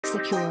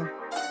secure.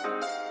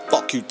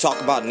 Fuck you talk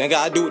about, nigga,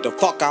 I do what the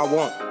fuck I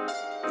want.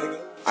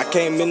 I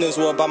came in this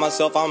world by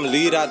myself, I'ma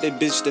lead out this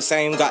bitch the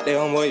same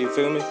goddamn way, you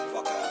feel me?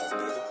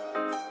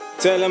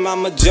 Tell him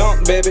I'ma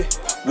jump, baby.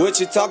 What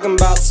you talking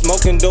about?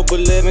 Smoking dope or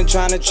living,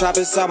 tryna trap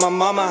inside my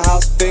mama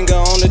house. Finger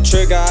on the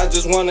trigger, I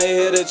just wanna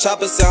hear the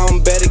chopper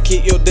sound. Better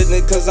keep your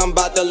distance, cause I'm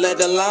about to let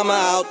the llama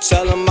out.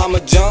 Tell him I'ma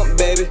jump,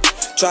 baby.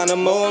 Tryna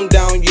mow him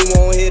down, you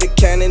won't hear the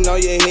cannon. All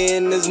you're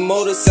hearing is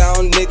motor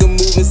sound. Nigga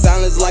moving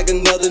silence like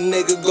another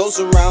nigga goes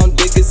around.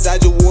 Dick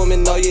inside your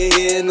woman, all you're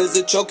hearing is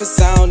a choker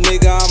sound.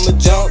 Nigga, I'ma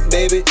jump,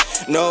 baby,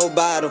 no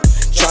bottle.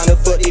 Tryna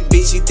fuck this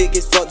bitch, she think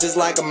it's fuck just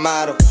like a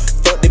model.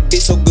 Fuck the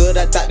bitch so good,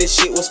 I thought this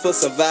shit was for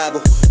survival.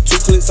 2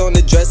 clicks on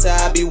the dresser,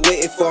 I be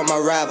waiting for my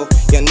rival.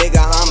 Young nigga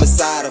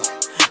homicidal,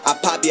 I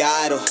pop your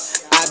idol.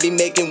 I be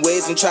making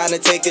waves and trying to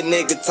take a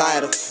nigga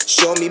title.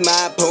 Show me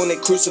my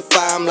opponent,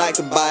 crucify him like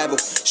a Bible.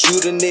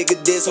 Shoot a nigga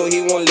dead so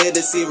he won't live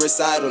to see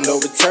recital. No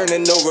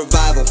returning, no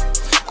revival,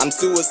 I'm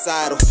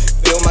suicidal.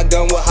 Fill my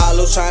gun with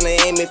hollows, trying to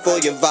aim it for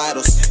your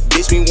vitals.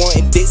 Bitch me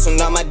wanting dick, so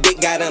now my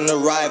dick got an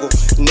arrival.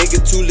 Nigga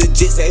too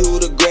legit, say who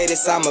the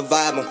greatest, I'ma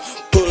vibe him.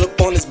 Pull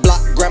up on this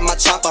block, grab my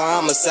chopper,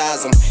 I'ma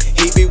size him.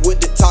 He be with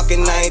the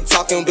talking, I ain't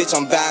talking, bitch,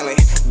 I'm violent.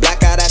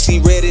 Blackout, I see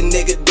red and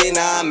nigga, then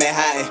I'm at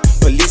hiding.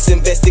 Police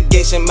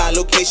investigation, my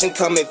location,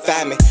 come and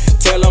find me.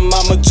 Tell him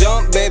I'ma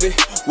jump, baby.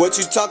 What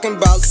you talking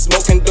about?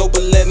 Smoking dope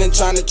 11,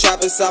 tryna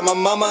trap inside my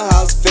mama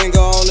house. Finger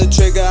on the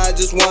trigger, I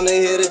just wanna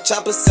hear the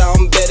chopper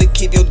sound. Better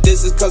keep your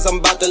distance, cause I'm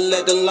about to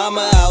let the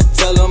llama out.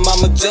 Tell him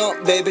I'ma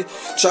jump, baby.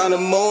 Tryna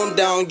mow him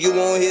down, you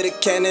won't hear the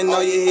cannon.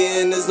 All you're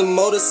hearing is the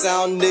motor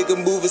sound. Nigga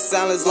moving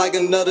silence like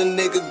another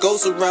nigga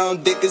goes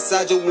around. Dick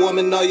inside your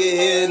woman, all you're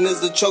hearing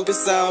is the choker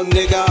sound.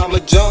 Nigga, I'ma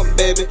jump,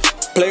 baby.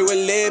 Play with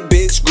lead,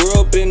 bitch. Grew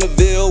up in the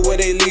Ville where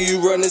they leave you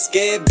running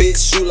scared,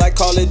 bitch. Shoot like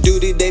Call of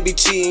Duty, they be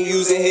cheating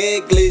using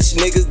head glitch.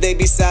 Niggas, they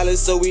be silent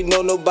so we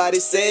know nobody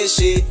said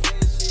shit.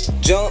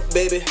 Jump,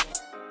 baby.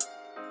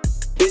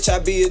 Bitch, I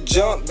be a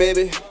jump,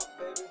 baby.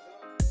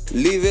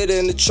 Leave it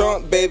in the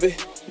trunk, baby.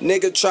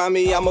 Nigga try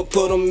me, I'ma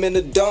put him in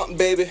the dump,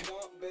 baby.